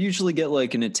we would usually get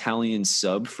like an Italian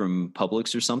sub from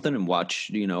Publix or something and watch,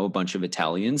 you know, a bunch of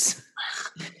Italians.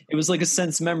 It was like a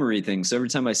sense memory thing. So every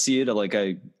time I see it,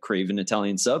 I crave an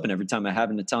Italian sub. And every time I have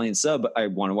an Italian sub, I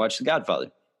want to watch The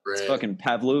Godfather. Right. It's fucking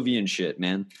Pavlovian shit,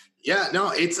 man. Yeah,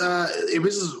 no, it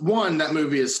was one, that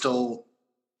movie is still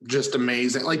just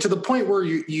amazing. Like to the point where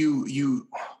you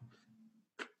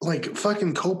like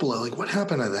fucking Coppola, like what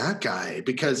happened to that guy?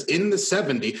 Because in the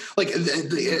 70s, like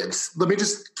let me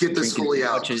just get this fully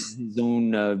out. His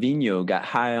own vino, got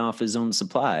high off his own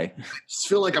supply. I just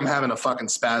feel like I'm having a fucking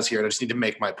spaz here, and I just need to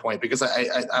make my point because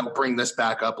I'll bring this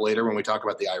back up later when we talk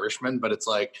about The Irishman. But it's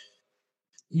like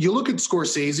you look at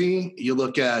Scorsese, you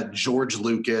look at George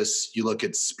Lucas, you look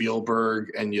at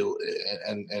Spielberg, and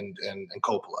and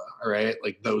Coppola. All right,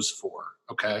 like those four.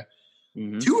 Okay.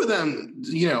 Mm-hmm. Two of them,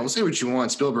 you know, say what you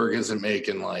want. Spielberg isn't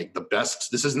making like the best.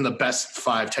 This isn't the best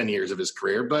 5-10 years of his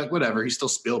career, but whatever. He's still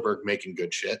Spielberg making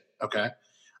good shit. Okay.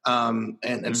 And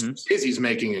Scorsese's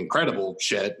making incredible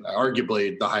shit.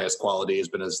 Arguably the highest quality has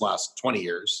been his last 20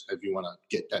 years, if you want to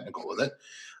get technical with it.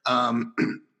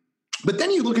 But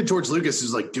then you look at George Lucas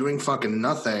who's like doing fucking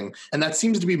nothing. And that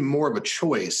seems to be more of a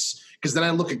choice. Because then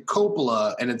I look at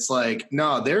Coppola and it's like,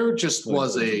 no, there just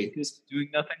was Lucas doing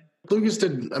nothing. Lucas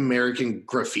did American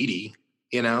Graffiti,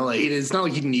 you know, like it's not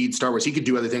like he needs Star Wars. He could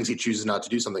do other things. He chooses not to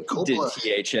do something. Coppola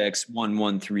did THX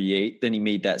 1138. Then he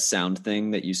made that sound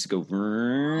thing that used to go,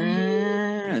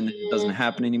 and it doesn't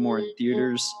happen anymore in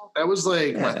theaters. That was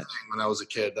like my thing when I was a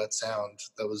kid. That sound,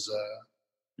 that was.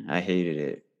 I hated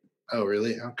it. Oh,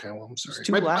 really? Okay. Well, I'm sorry. It's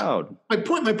too loud. My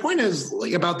point is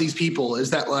like about these people is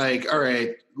that like, all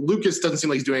right, Lucas doesn't seem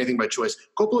like he's doing anything by choice.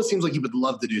 Coppola seems like he would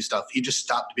love to do stuff. He just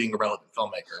stopped being a relevant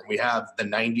filmmaker. And we have the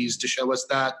 90s to show us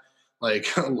that.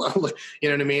 Like, you know what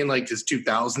I mean? Like his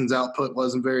 2000s output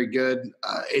wasn't very good.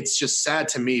 It's just sad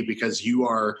to me because you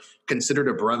are considered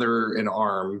a brother in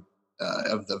arm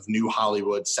of new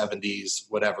Hollywood 70s,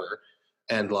 whatever.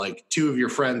 And like two of your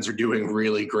friends are doing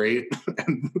really great,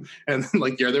 and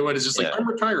like the other one is just like I'm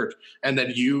retired, and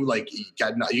then you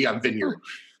got Vineyard.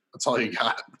 That's all you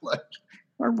got. Like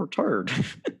I'm retired.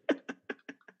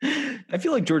 I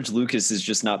feel like George Lucas is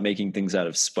just not making things out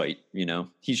of spite. You know,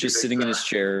 he's just sitting in his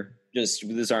chair, just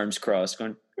with his arms crossed,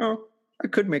 going, "Oh, I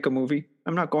could make a movie.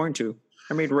 I'm not going to.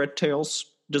 I made Red Tails.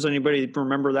 Does anybody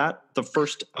remember that? The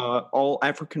first all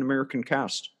African American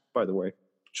cast, by the way."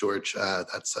 George,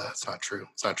 that's not true.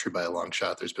 It's not true by a long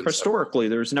shot. There's been historically,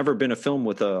 there's never been a film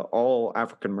with a all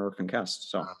African American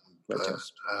cast. So,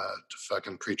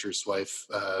 fucking Preacher's Wife.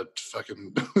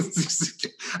 Fucking.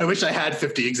 I wish I had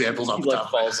 50 examples off the top.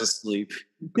 He falls asleep.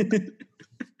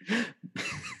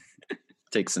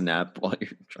 Takes a nap while you're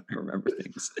trying to remember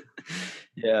things.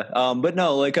 Yeah. But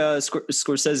no, like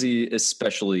Scorsese,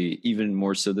 especially, even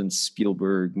more so than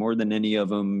Spielberg, more than any of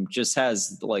them, just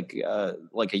has like a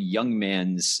young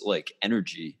man's like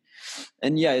energy.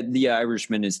 And yeah, The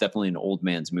Irishman is definitely an old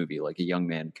man's movie. Like a young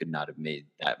man could not have made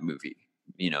that movie,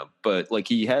 you know, but like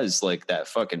he has like that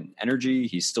fucking energy.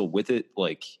 He's still with it.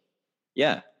 Like,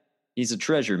 yeah, he's a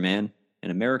treasure, man.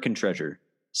 An American treasure.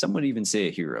 Some would even say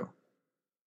a hero.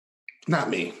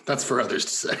 Not me. That's for others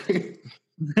to say.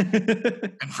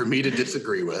 And for me to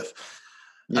disagree with.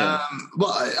 Yeah.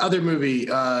 Well, other movie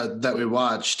that we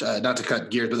watched, not to cut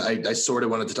gears, but I sort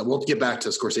of wanted to talk. We'll get back to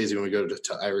Scorsese when we go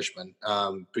to Irishman,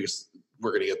 because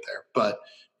we're going to get there. But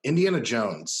Indiana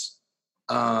Jones.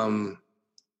 I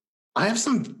have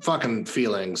some fucking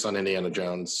feelings on Indiana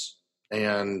Jones.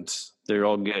 And they're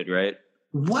all good, right?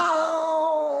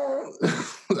 Well,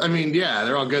 I mean, yeah,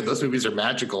 they're all good. Those movies are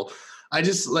magical. I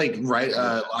just like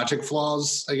logic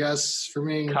flaws, I guess, for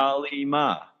me. Kali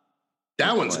Ma.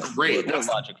 That one's great. That's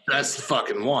the best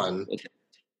fucking one.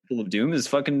 Temple of Doom is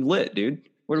fucking lit, dude.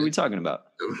 What are we talking about?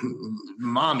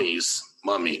 Mummies.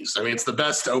 I mean, it's the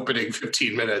best opening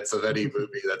 15 minutes of any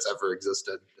movie that's ever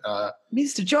existed.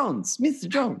 Mr. Jones.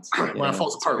 Well, it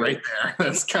falls apart right there.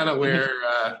 That's kind of where...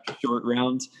 Short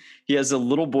Round. He has a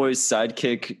little boy's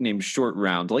sidekick named Short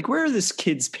Round. Like, where are this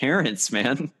kid's parents,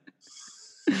 man?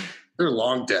 They're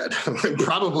long dead.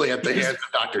 Probably at the hands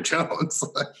of Dr. Jones.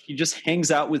 He just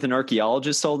hangs out with an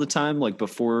archaeologist all the time, like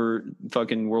before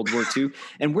fucking World War II.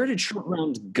 And where did Short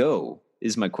Round go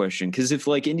is my question. Because if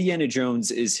like Indiana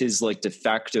Jones is his like de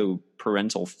facto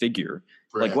parental figure,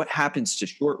 right, like what happens to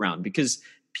Short Round? Because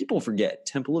people forget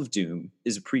Temple of Doom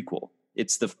is a prequel.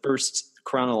 It's the first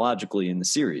chronologically in the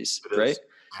series, right?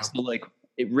 Yeah. So like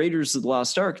Raiders of the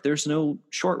Lost Ark, there's no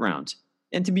Short Round.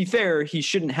 And to be fair, he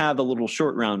shouldn't have a little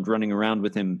Short Round running around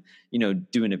with him, you know,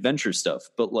 doing adventure stuff.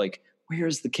 But like,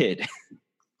 where's the kid?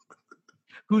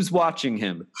 Who's watching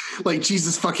him? Like,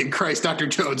 Jesus fucking Christ, Dr.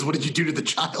 Jones, what did you do to the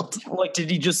child? Like, did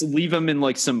he just leave him in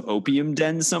like some opium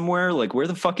den somewhere? Like, where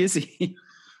the fuck is he?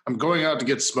 I'm going out to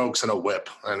get smokes and a whip.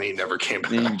 And he never came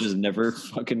back. And he just never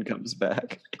fucking comes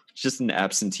back. Just an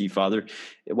absentee father.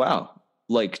 Wow.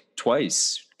 Like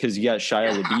twice. Because you got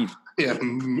Shia LaBeouf. Yeah,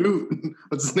 Moot.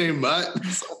 What's his name? Mutt?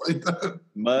 Something like that.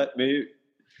 Mutt, Moot.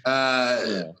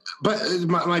 Yeah. But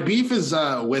my beef is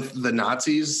with the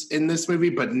Nazis in this movie,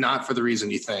 but not for the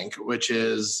reason you think, which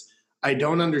is I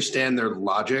don't understand their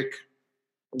logic.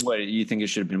 What, you think it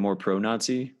should have been more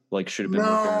pro-Nazi? Like, should have been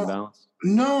more fair and balanced?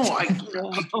 No,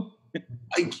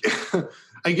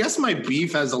 I guess my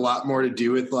beef has a lot more to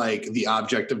do with like the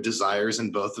object of desires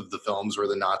in both of the films where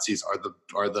the Nazis are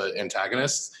the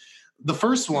antagonists. The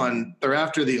first one, they're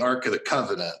after the Ark of the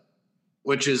Covenant,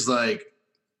 which is like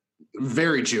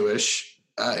very Jewish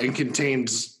and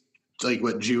contains like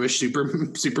what Jewish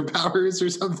superpowers or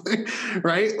something,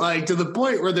 right? Like to the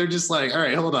point where they're just like, all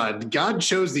right, hold on. God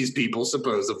chose these people,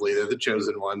 supposedly they're the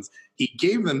chosen ones. He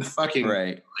gave them fucking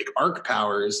like Ark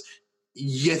powers.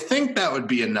 You think that would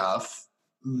be enough?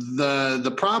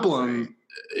 The problem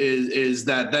is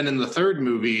that then in the third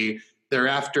movie, they're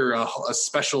after a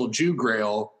special Jew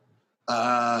grail.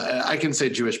 I can say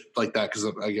Jewish like that because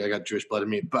I got Jewish blood in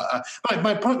me. But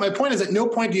my point is, at no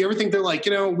point do you ever think they're like,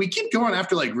 you know, we keep going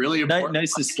after like really important.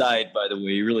 Nice aside, by the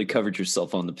way, you really covered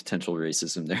yourself on the potential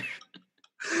racism there.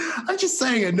 I'm just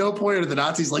saying, at no point are the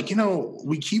Nazis like, you know,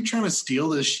 we keep trying to steal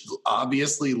this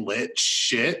obviously lit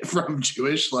shit from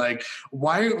Jewish. Like,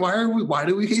 why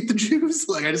do we hate the Jews?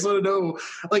 Like, I just want to know,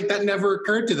 like, that never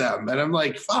occurred to them. And I'm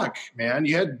like, fuck, man,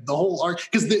 you had the whole arc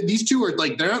because these two are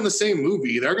like, they're not in the same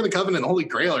movie. The Ark of the Covenant and Holy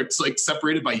Grail are like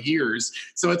separated by years.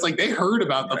 So it's like they heard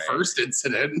about the first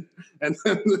incident, and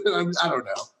then I don't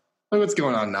know. What's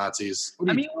going on, Nazis?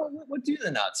 What do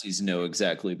the Nazis know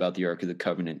exactly about the Ark of the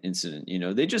Covenant incident? You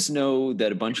know, they just know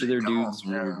that a bunch of their dudes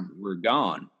were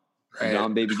gone. Right.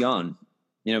 Gone, baby, gone.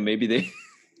 You know, maybe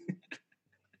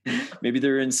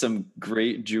they're in some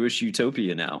great Jewish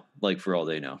utopia now, like for all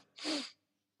they know.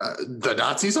 The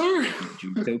Nazis are?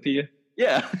 Utopia?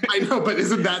 Yeah. I know, but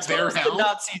isn't that their hell? The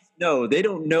Nazis, no, they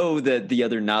don't know that the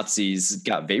other Nazis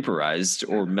got vaporized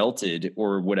or melted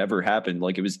or whatever happened.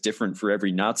 Like, it was different for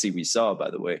every Nazi we saw, by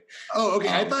the way. Oh, okay.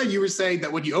 I thought you were saying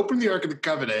that when you opened the Ark of the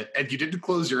Covenant and you didn't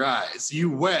close your eyes,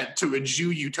 you went to a Jew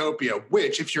utopia,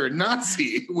 which, if you're a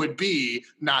Nazi, would be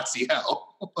Nazi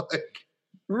hell.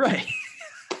 Right.